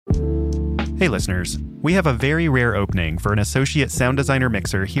Hey listeners, we have a very rare opening for an associate sound designer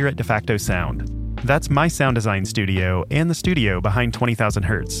mixer here at DeFacto Sound. That's my sound design studio and the studio behind 20,000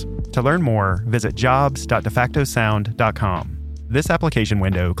 Hertz. To learn more, visit jobs.defactosound.com. This application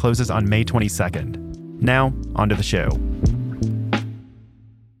window closes on May 22nd. Now, onto the show.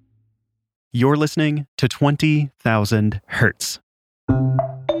 You're listening to 20,000 Hertz.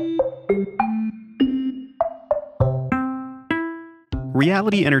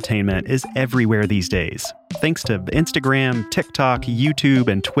 Reality entertainment is everywhere these days. Thanks to Instagram, TikTok, YouTube,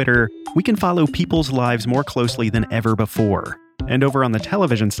 and Twitter, we can follow people's lives more closely than ever before. And over on the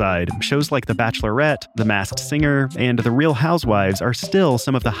television side, shows like The Bachelorette, The Masked Singer, and The Real Housewives are still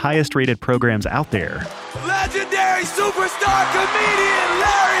some of the highest-rated programs out there. Legendary superstar comedian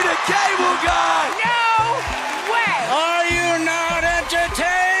Larry the Cable Guy! No way! Are you not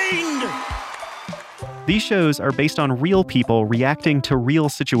entertained? These shows are based on real people reacting to real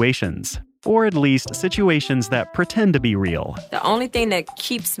situations, or at least situations that pretend to be real. The only thing that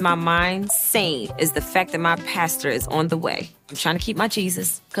keeps my mind sane is the fact that my pastor is on the way. I'm trying to keep my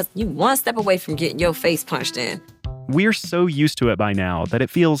Jesus, because you one step away from getting your face punched in. We're so used to it by now that it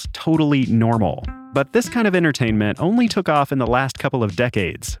feels totally normal. But this kind of entertainment only took off in the last couple of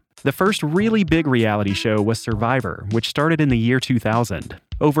decades. The first really big reality show was Survivor, which started in the year 2000.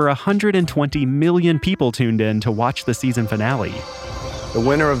 Over 120 million people tuned in to watch the season finale. The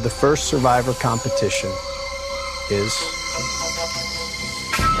winner of the first Survivor competition is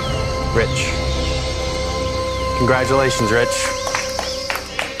Rich. Congratulations, Rich.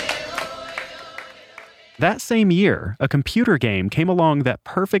 That same year, a computer game came along that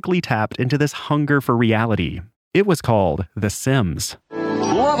perfectly tapped into this hunger for reality. It was called The Sims.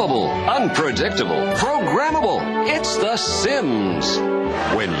 Lovable, unpredictable, programmable. It's The Sims.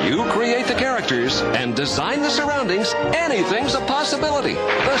 When you create the characters and design the surroundings, anything's a possibility.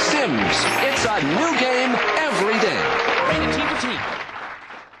 The Sims. It's a new game every day. Rated T for T.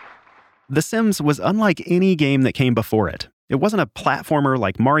 The Sims was unlike any game that came before it. It wasn't a platformer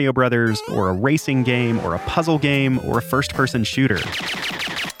like Mario Brothers, or a racing game, or a puzzle game, or a first-person shooter.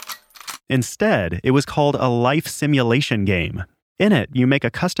 Instead, it was called a life simulation game. In it, you make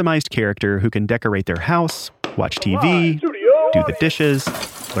a customized character who can decorate their house, watch TV, do the dishes,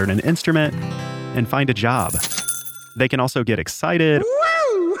 learn an instrument, and find a job. They can also get excited,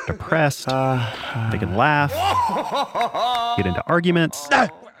 depressed, they can laugh, get into arguments,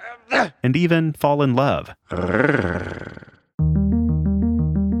 and even fall in love.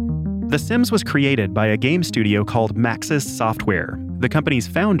 The Sims was created by a game studio called Maxis Software. The company's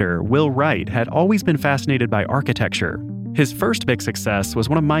founder, Will Wright, had always been fascinated by architecture. His first big success was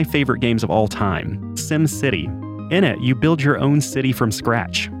one of my favorite games of all time, SimCity. In it, you build your own city from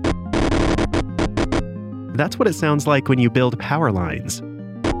scratch. That's what it sounds like when you build power lines.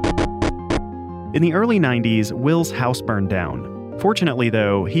 In the early 90s, Will's house burned down. Fortunately,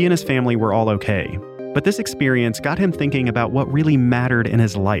 though, he and his family were all okay. But this experience got him thinking about what really mattered in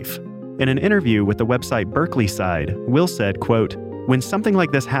his life. In an interview with the website Berkeley-Side, Will said, quote, "When something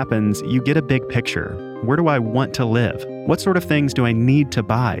like this happens, you get a big picture. Where do I want to live? What sort of things do I need to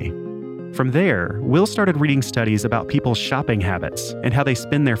buy?" From there, Will started reading studies about people's shopping habits and how they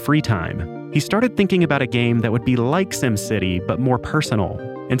spend their free time. He started thinking about a game that would be like SimCity, but more personal.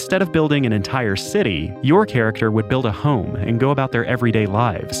 Instead of building an entire city, your character would build a home and go about their everyday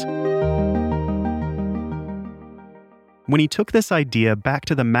lives. When he took this idea back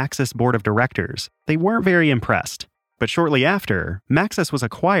to the Maxis board of directors, they weren't very impressed. But shortly after, Maxis was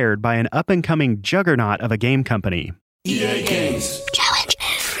acquired by an up-and-coming juggernaut of a game company. EA Games. Challenge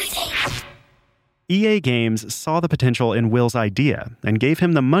everything. EA Games saw the potential in Will's idea and gave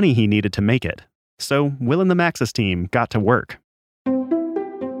him the money he needed to make it. So Will and the Maxis team got to work.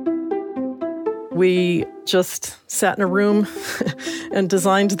 We just sat in a room and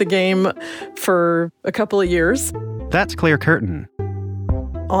designed the game for a couple of years. That's Claire Curtin.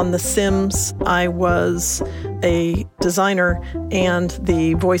 On The Sims, I was a designer and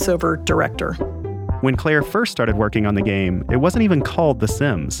the voiceover director. When Claire first started working on the game, it wasn't even called The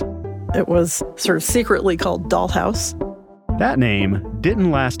Sims. It was sort of secretly called Dollhouse. That name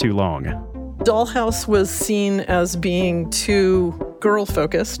didn't last too long. Dollhouse was seen as being too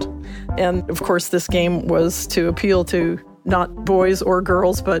girl-focused. And of course, this game was to appeal to not boys or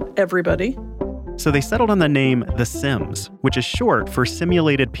girls, but everybody. So they settled on the name The Sims, which is short for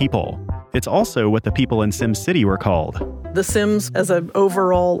simulated people. It's also what the people in SimCity were called. The Sims, as an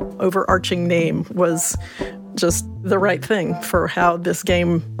overall overarching name, was just the right thing for how this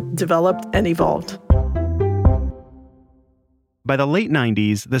game developed and evolved. By the late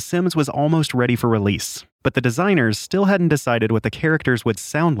 90s, The Sims was almost ready for release, but the designers still hadn't decided what the characters would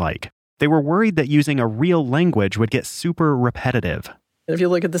sound like. They were worried that using a real language would get super repetitive. If you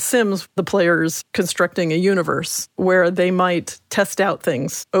look at The Sims, the player's constructing a universe where they might test out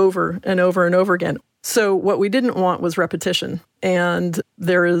things over and over and over again. So what we didn't want was repetition. And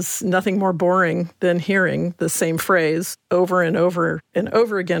there is nothing more boring than hearing the same phrase over and over and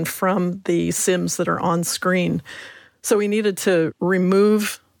over again from the Sims that are on screen. So we needed to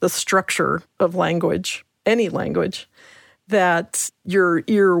remove the structure of language, any language, that your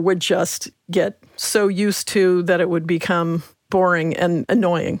ear would just get so used to that it would become boring and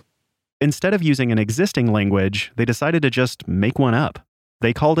annoying. Instead of using an existing language, they decided to just make one up.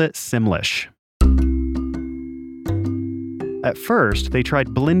 They called it Simlish. At first, they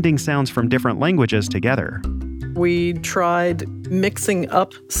tried blending sounds from different languages together. We tried mixing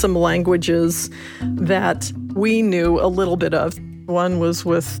up some languages that we knew a little bit of. One was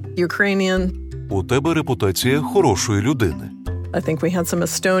with Ukrainian. У тебе репутація хорошої людини. I think we had some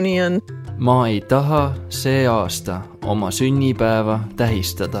Estonian. Ma ei taha see aasta oma sünnipäeva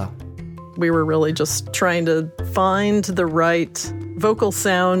tähistada. We were really just trying to find the right vocal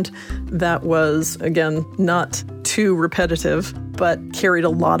sound that was, again, not too repetitive, but carried a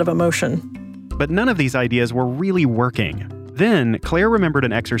lot of emotion. But none of these ideas were really working. Then, Claire remembered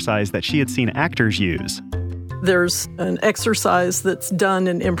an exercise that she had seen actors use. There's an exercise that's done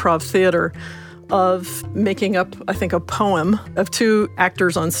in improv theater of making up, I think, a poem of two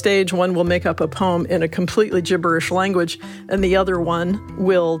actors on stage. One will make up a poem in a completely gibberish language, and the other one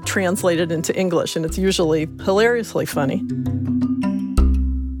will translate it into English, and it's usually hilariously funny.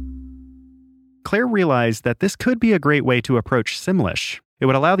 Claire realized that this could be a great way to approach Simlish. It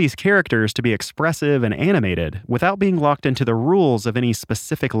would allow these characters to be expressive and animated without being locked into the rules of any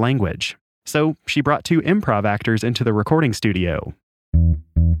specific language. So she brought two improv actors into the recording studio.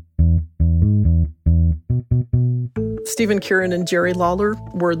 Stephen Kieran and Jerry Lawler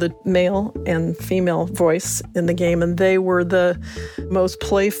were the male and female voice in the game, and they were the most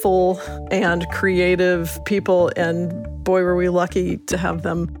playful and creative people, and boy, were we lucky to have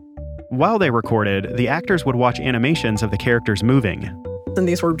them. While they recorded, the actors would watch animations of the characters moving. And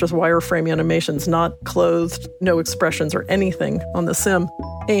these were just wireframe animations, not clothed, no expressions or anything on the sim.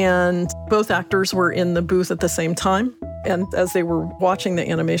 And both actors were in the booth at the same time. And as they were watching the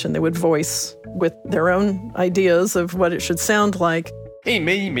animation, they would voice with their own ideas of what it should sound like. And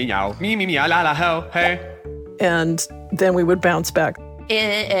then we would bounce back.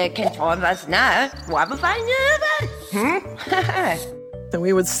 And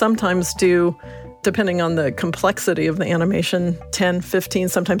we would sometimes do, depending on the complexity of the animation, 10, 15,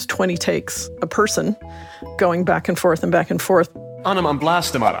 sometimes 20 takes a person going back and forth and back and forth.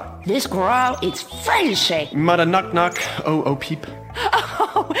 This girl is French. Mara knock knock, oh peep.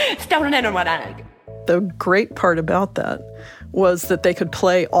 The great part about that was that they could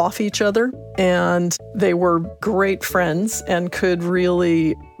play off each other, and they were great friends and could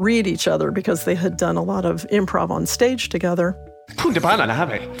really read each other because they had done a lot of improv on stage together. So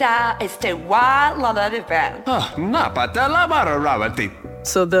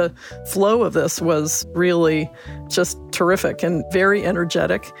the flow of this was really just terrific and very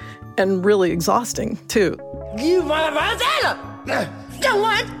energetic and really exhausting, too.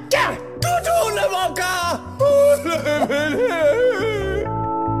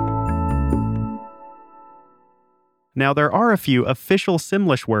 Now, there are a few official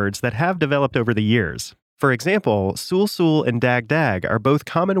Simlish words that have developed over the years. For example, sul sul and dag dag are both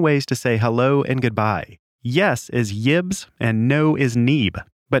common ways to say hello and goodbye. Yes is yibs and no is neeb.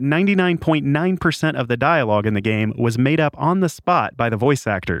 But 99.9% of the dialogue in the game was made up on the spot by the voice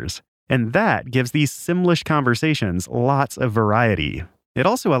actors. And that gives these Simlish conversations lots of variety. It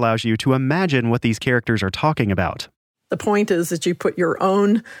also allows you to imagine what these characters are talking about. The point is that you put your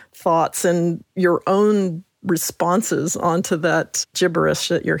own thoughts and your own responses onto that gibberish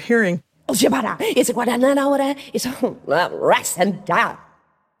that you're hearing. When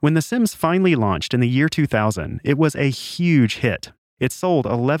The Sims finally launched in the year 2000, it was a huge hit. It sold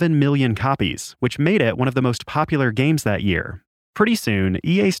 11 million copies, which made it one of the most popular games that year. Pretty soon,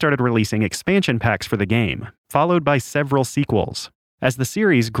 EA started releasing expansion packs for the game, followed by several sequels. As the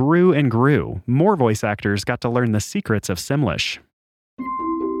series grew and grew, more voice actors got to learn the secrets of Simlish.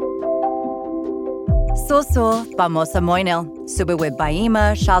 Sul vamos a moinil, subiwe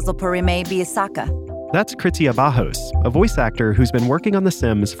baima shazalpurime biasaka. That's Kritia Bajos, a voice actor who's been working on The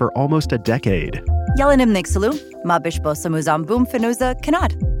Sims for almost a decade. Yelanim nixalu, mabishbo samuzam boom fenuza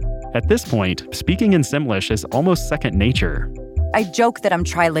kanad. At this point, speaking in Simlish is almost second nature. I joke that I'm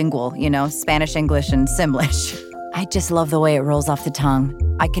trilingual, Spanish, English, and Simlish. I just love the way it rolls off the tongue.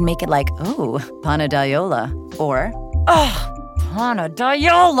 I can make it like, oh, Panadaiola, or, oh,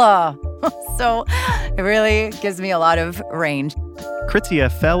 Panadaiola. So it really gives me a lot of range.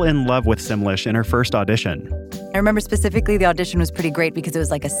 Kritzia fell in love with Simlish in her first audition. I remember specifically the audition was pretty great because it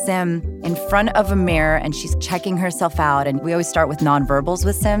was like a sim in front of a mirror and she's checking herself out. And we always start with nonverbals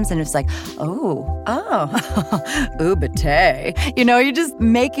with sims. And it's like, ubate. You know, you're just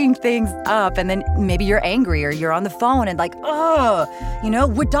making things up. And then maybe you're angry or you're on the phone and like,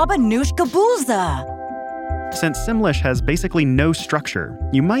 wadaba nushka buza. Since Simlish has basically no structure,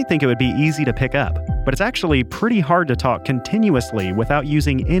 you might think it would be easy to pick up. But it's actually pretty hard to talk continuously without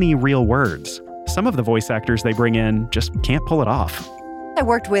using any real words. Some of the voice actors they bring in just can't pull it off. I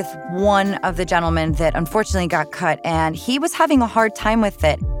worked with one of the gentlemen that unfortunately got cut, and he was having a hard time with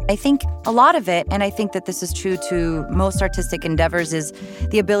it. I think a lot of it, and I think that this is true to most artistic endeavors, is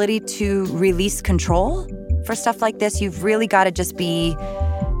the ability to release control. For stuff like this, you've really got to just be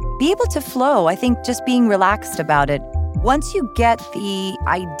able to flow. I think just being relaxed about it. Once you get the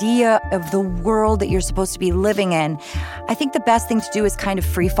idea of the world that you're supposed to be living in, I think the best thing to do is kind of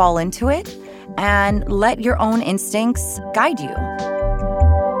free fall into it and let your own instincts guide you.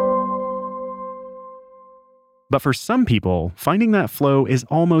 But for some people, finding that flow is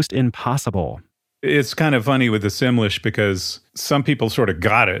almost impossible. It's kind of funny with the Simlish because some people sort of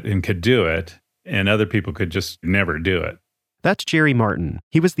got it and could do it, and other people could just never do it. That's Jerry Martin.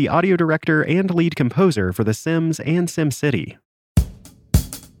 He was the audio director and lead composer for The Sims and SimCity.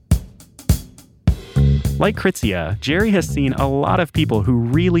 Like Kritzia, Jerry has seen a lot of people who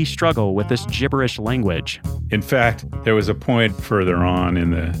really struggle with this gibberish language. In fact, there was a point further on in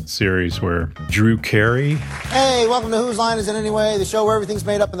the series where Drew Carey... Hey, welcome to Whose Line Is It Anyway? The show where everything's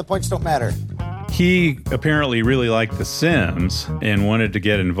made up and the points don't matter. He apparently really liked The Sims and wanted to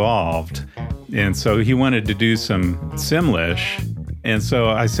get involved. And so he wanted to do some Simlish. And so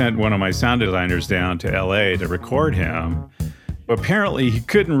I sent one of my sound designers down to LA to record him. Apparently, he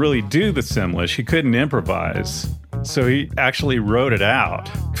couldn't really do the Simlish. He couldn't improvise. So he actually wrote it out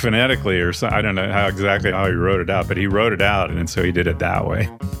phonetically or something. I don't know exactly how he wrote it out, but he wrote it out, and so he did it that way.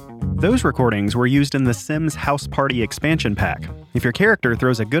 Those recordings were used in the Sims House Party expansion pack. If your character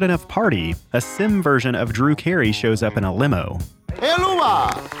throws a good enough party, a Sim version of Drew Carey shows up in a limo.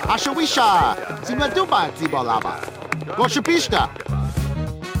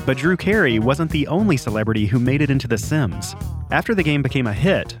 But Drew Carey wasn't the only celebrity who made it into The Sims. After the game became a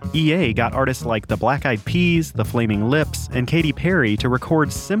hit, EA got artists like the Black Eyed Peas, the Flaming Lips, and Katy Perry to record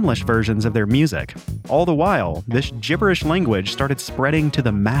Simlish versions of their music. All the while, this gibberish language started spreading to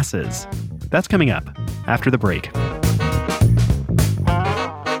the masses. That's coming up after the break.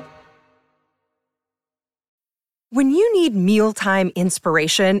 When you need mealtime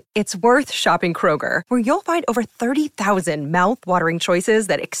inspiration, it's worth shopping Kroger, where you'll find over 30,000 mouth-watering choices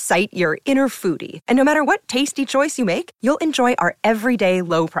that excite your inner foodie. And no matter what tasty choice you make, you'll enjoy our everyday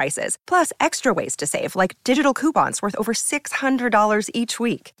low prices, plus extra ways to save, like digital coupons worth over $600 each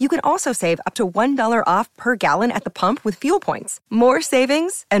week. You can also save up to $1 off per gallon at the pump with fuel points. More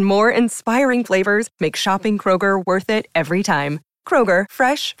savings and more inspiring flavors make shopping Kroger worth it every time. Kroger,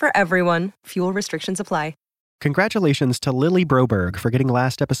 fresh for everyone. Fuel restrictions apply. Congratulations to Lily Broberg for getting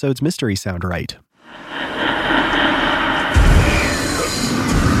last episode's mystery sound right.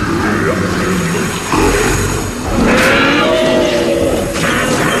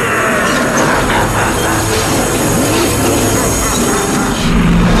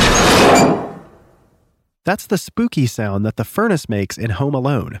 That's the spooky sound that the furnace makes in Home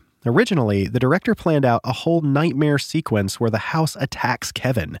Alone. Originally, the director planned out a whole nightmare sequence where the house attacks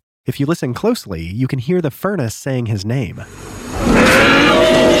Kevin. If you listen closely, you can hear the furnace saying his name.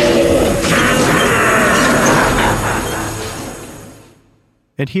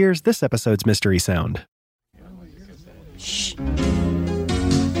 And here's this episode's mystery sound. Shh.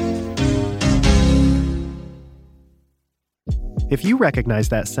 If you recognize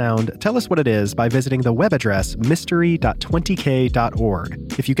that sound, tell us what it is by visiting the web address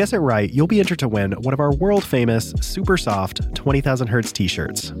mystery.20k.org. If you guess it right, you'll be entered to win one of our world-famous, super soft 20,000 Hertz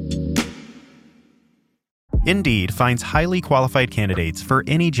t-shirts. Indeed finds highly qualified candidates for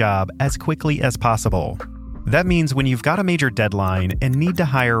any job as quickly as possible. That means when you've got a major deadline and need to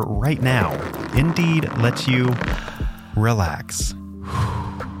hire right now, Indeed lets you relax.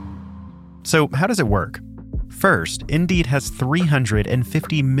 So how does it work? First, Indeed has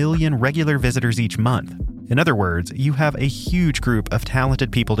 350 million regular visitors each month. In other words, you have a huge group of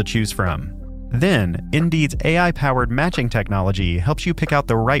talented people to choose from. Then, Indeed's AI-powered matching technology helps you pick out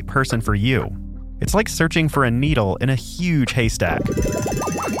the right person for you. It's like searching for a needle in a huge haystack.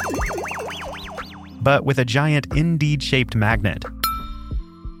 but with a giant Indeed-shaped magnet.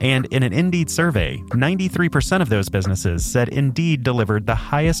 And in an Indeed survey, 93% of those businesses said Indeed delivered the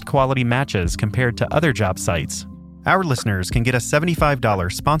highest quality matches compared to other job sites. Our listeners can get a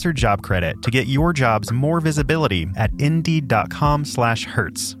 $75 sponsored job credit to get your jobs more visibility at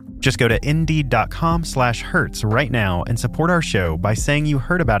Indeed.com/Hertz. Just go to Indeed.com/Hertz right now and support our show by saying you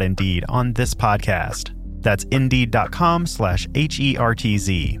heard about Indeed on this podcast. That's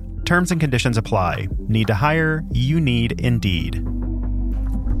Indeed.com/HERTZ. Terms and conditions apply. Need to hire? You need Indeed.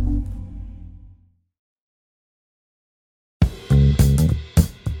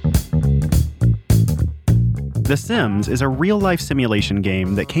 The Sims is a real-life simulation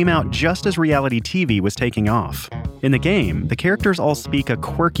game that came out just as reality TV was taking off. In the game, the characters all speak a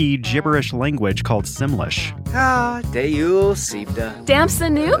quirky, gibberish language called Simlish.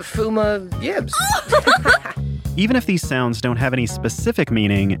 Fuma Yibs. Even if these sounds don't have any specific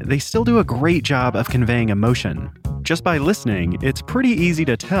meaning, they still do a great job of conveying emotion. Just by listening, it's pretty easy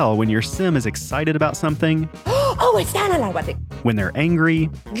to tell when your Sim is excited about something, when they're angry,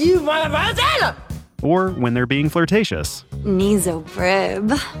 or when they're being flirtatious. Nizo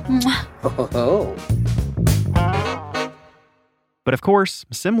brib. But of course,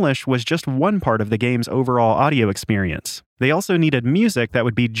 Simlish was just one part of the game's overall audio experience. They also needed music that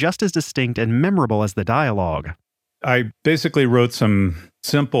would be just as distinct and memorable as the dialogue. I basically wrote some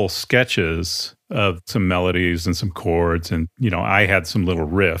simple sketches of some melodies and some chords, and, I had some little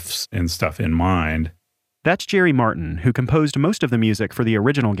riffs and stuff in mind. That's Jerry Martin, who composed most of the music for the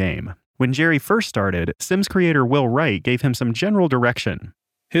original game. When Jerry first started, Sims creator Will Wright gave him some general direction.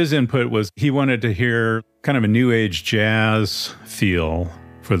 His input was he wanted to hear kind of a new age jazz feel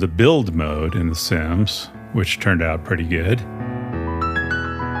for the build mode in The Sims, which turned out pretty good.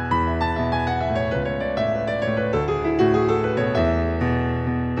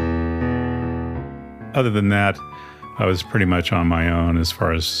 Other than that, I was pretty much on my own as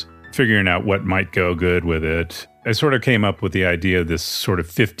far as figuring out what might go good with it. I sort of came up with the idea of this sort of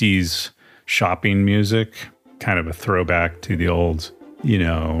 50s shopping music, kind of a throwback to the old,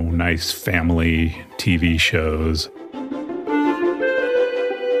 nice family TV shows.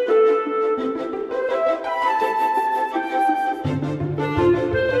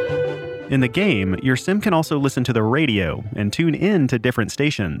 In the game, your Sim can also listen to the radio and tune in to different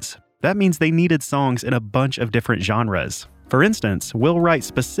stations. That means they needed songs in a bunch of different genres. For instance, Will Wright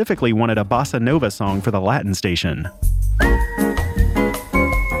specifically wanted a bossa nova song for the Latin station.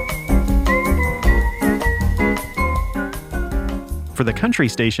 For the country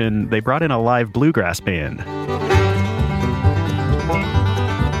station, they brought in a live bluegrass band.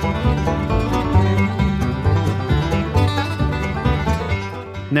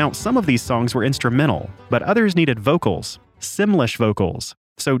 Now, some of these songs were instrumental, but others needed vocals, Simlish vocals.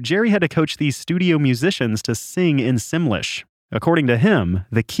 So Jerry had to coach these studio musicians to sing in Simlish. According to him,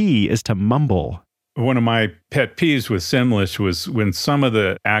 the key is to mumble. One of my pet peeves with Simlish was when some of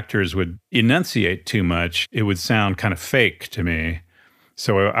the actors would enunciate too much, it would sound kind of fake to me.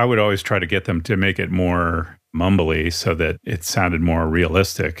 So I would always try to get them to make it more mumbly so that it sounded more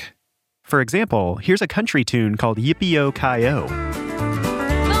realistic. For example, here's a country tune called Yippee-O-Ki-O.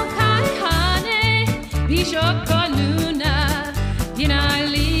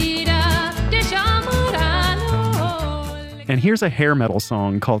 And here's a hair metal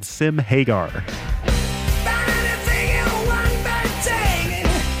song called Sim Hagar.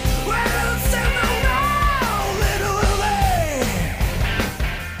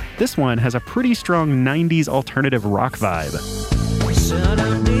 This one has a pretty strong 90s alternative rock vibe.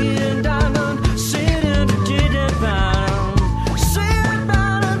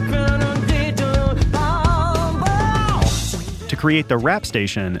 To create the rap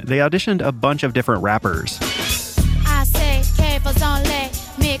station, they auditioned a bunch of different rappers.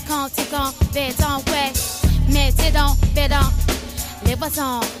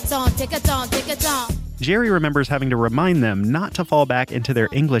 Jerry remembers having to remind them not to fall back into their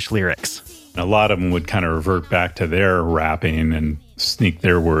English lyrics. A lot of them would kind of revert back to their rapping and sneak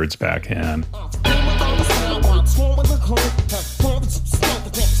their words back in.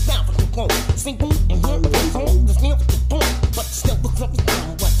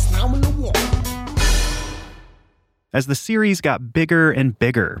 As the series got bigger and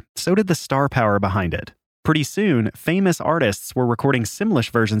bigger, so did the star power behind it. Pretty soon, famous artists were recording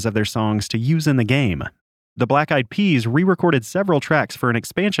Simlish versions of their songs to use in the game. The Black Eyed Peas re-recorded several tracks for an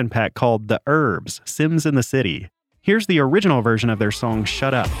expansion pack called The Herbs, Sims in the City. Here's the original version of their song,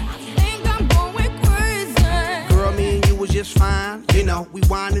 Shut Up. Girl, me and you was just fine. We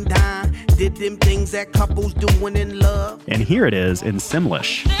wine and dine. Did them things that couples do when in love. And here it is in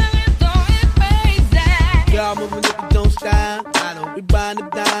Simlish. Y'all moving if you don't style. I don't be buying a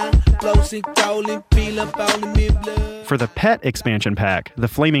dime. Flow, sink, rolling, feel up on the mid-blood. For the Pet expansion pack, the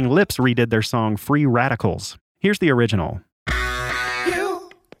Flaming Lips redid their song Free Radicals. Here's the original. You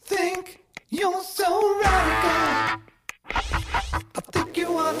think you're so radical. I think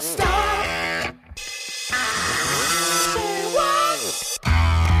you want to stop. Say what?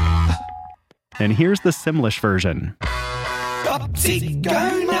 And here's the Simlish version.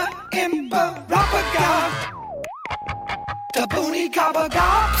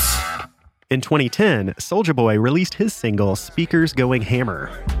 In 2010, Soulja Boy released his single Speakers Going Hammer.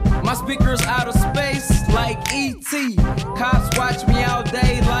 My speakers out of space like E.T. Cops watch me all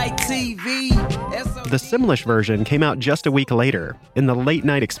day like TV. The Simlish version came out just a week later, in the Late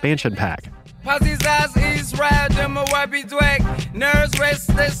Night expansion pack.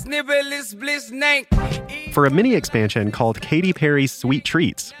 For a mini expansion called Katy Perry's Sweet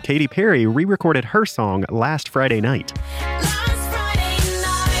Treats, Katy Perry re-recorded her song Last Friday Night.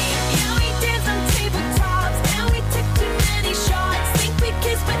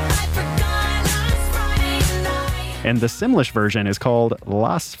 And the Simlish version is called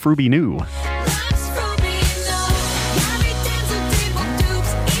Las Fruby New.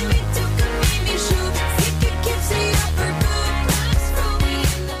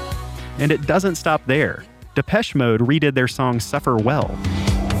 And it doesn't stop there. Depeche Mode redid their song Suffer Well.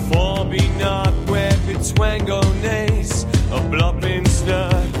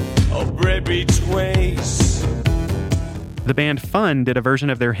 The band Fun did a version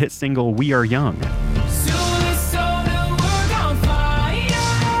of their hit single We Are Young.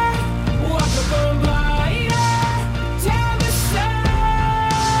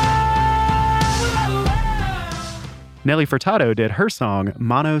 Nelly Furtado did her song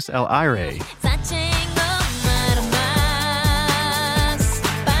Manos El Aire.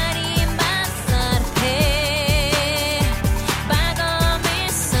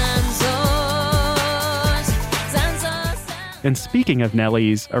 And speaking of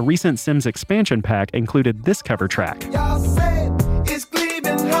Nelly's, a recent Sims expansion pack included this cover track.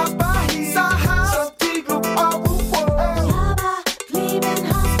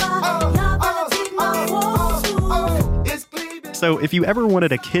 So if you ever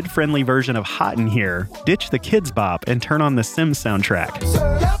wanted a kid-friendly version of Hot in Here, ditch the Kids Bop and turn on the Sims soundtrack.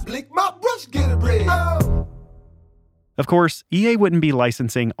 Of course, EA wouldn't be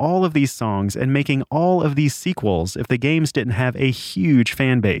licensing all of these songs and making all of these sequels if the games didn't have a huge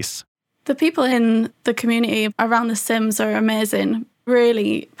fan base. The people in the community around The Sims are amazing.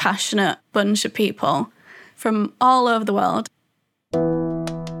 Really passionate bunch of people from all over the world.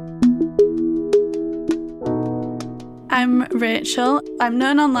 I'm Rachel. I'm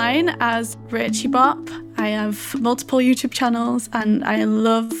known online as Rachie Bop. I have multiple YouTube channels and I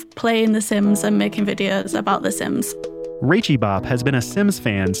love playing The Sims and making videos about The Sims. Rachie Bop has been a Sims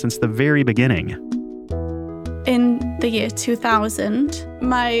fan since the very beginning. In the year 2000,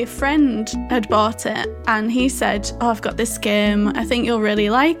 my friend had bought it and he said, I've got this game, I think you'll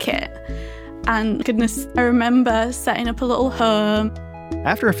really like it. And goodness, I remember setting up a little home.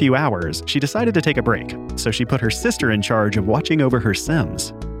 After a few hours, she decided to take a break, so she put her sister in charge of watching over her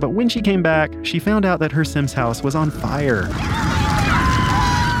Sims. But when she came back, she found out that her Sims house was on fire.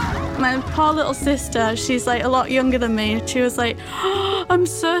 My poor little sister, she's like a lot younger than me. She was like, oh, I'm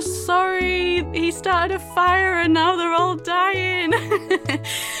so sorry. He started a fire and now they're all dying.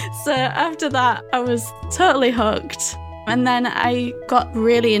 So after that, I was totally hooked. And then I got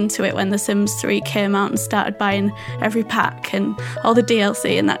really into it when The Sims 3 came out and started buying every pack and all the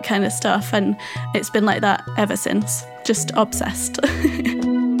DLC and that kind of stuff. And it's been like that ever since. Just obsessed.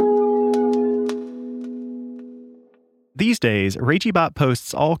 These days, Rachie Bop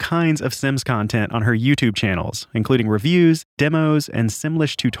posts all kinds of Sims content on her YouTube channels, including reviews, demos, and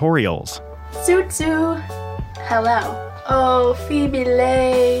Simlish tutorials. Suzu, hello. Oh, Phoebe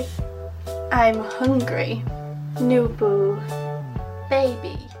Lay, I'm hungry. Nubu,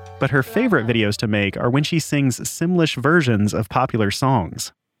 baby. But her favorite videos to make are when she sings Simlish versions of popular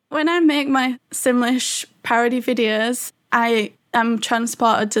songs. When I make my Simlish parody videos, I am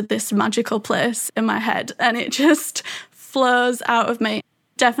transported to this magical place in my head and it just flows out of me.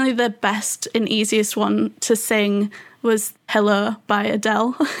 Definitely the best and easiest one to sing was Hello by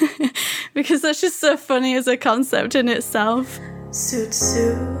Adele because that's just so funny as a concept in itself.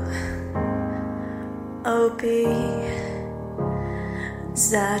 Sutsu Obi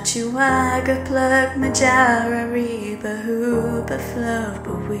Zachuaga plug Majara Reba Hooba Flow.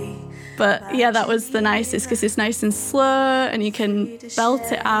 But yeah, that was the nicest because it's nice and slow and you can belt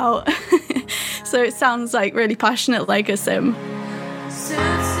it out. So it sounds like really passionate like a Sim.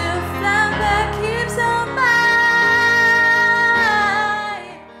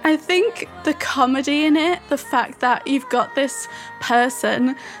 I think the comedy in it, the fact that you've got this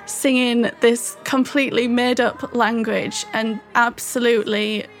person singing this completely made-up language and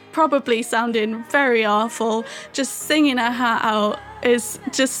absolutely probably sounding very awful, just singing her heart out, is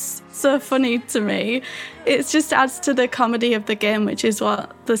just so funny to me. It just adds to the comedy of the game, which is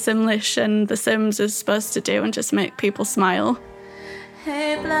what the Simlish and the Sims is supposed to do, and just make people smile.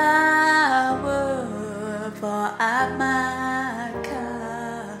 Hey, flower, for at my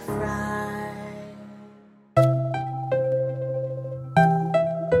calf ride.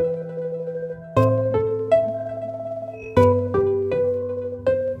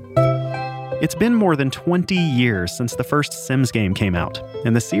 It's been more than 20 years since the first Sims game came out,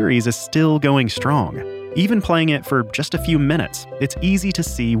 and the series is still going strong. Even playing it for just a few minutes, it's easy to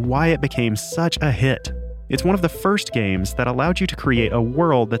see why it became such a hit. It's one of the first games that allowed you to create a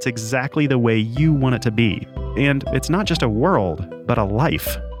world that's exactly the way you want it to be. And it's not just a world, but a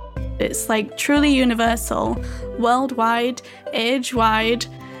life. It's like truly universal, worldwide, age-wide.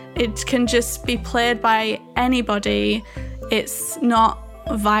 It can just be played by anybody. It's not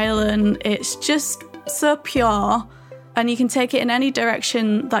violent, it's just so pure, and you can take it in any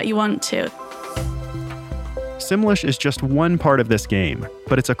direction that you want to. Simlish is just one part of this game,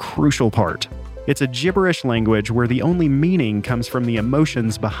 but it's a crucial part. It's a gibberish language where the only meaning comes from the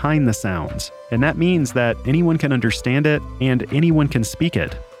emotions behind the sounds, and that means that anyone can understand it and anyone can speak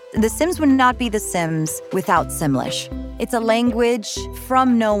it. The Sims would not be The Sims without Simlish. It's a language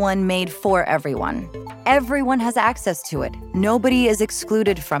from no one made for everyone. Everyone has access to it. Nobody is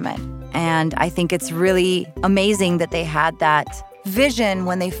excluded from it. And I think it's really amazing that they had that vision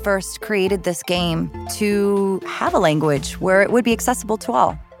when they first created this game to have a language where it would be accessible to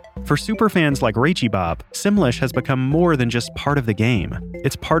all. For superfans like Rachie Bop, Simlish has become more than just part of the game.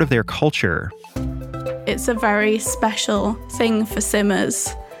 It's part of their culture. It's a very special thing for Simmers.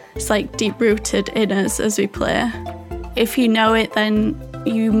 It's like deep-rooted in us as we play. If you know it, then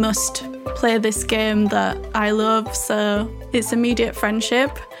you must play this game that I love, so it's immediate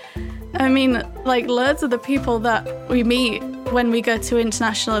friendship. I mean, like loads of the people that we meet when we go to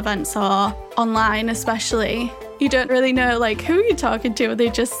international events or online especially, you don't really know like who you're talking to. They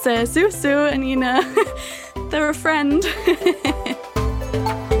just say Susu and you know, they're a friend.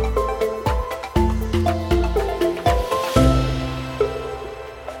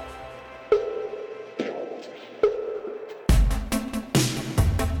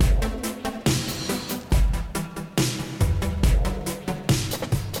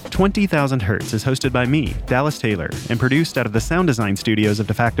 20,000 Hertz is hosted by me, Dallas Taylor, and produced out of the sound design studios of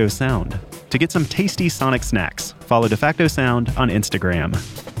DeFacto Sound. To get some tasty sonic snacks, follow DeFacto Sound on Instagram.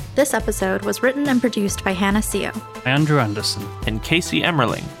 This episode was written and produced by Hannah Seo, Andrew Anderson, and Casey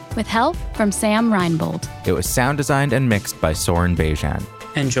Emmerling, with help from Sam Reinbold. It was sound designed and mixed by Soren Bejan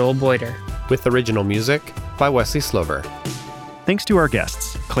and Joel Boyder, with original music by Wesley Slover. Thanks to our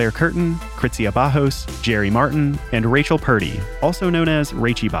guests, Claire Curtin, Kritzia Bajos, Jerry Martin, and Rachel Purdy, also known as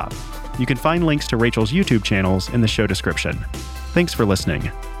Rachie Bop. You can find links to Rachel's YouTube channels in the show description. Thanks for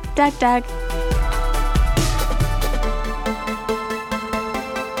listening. Dag dag.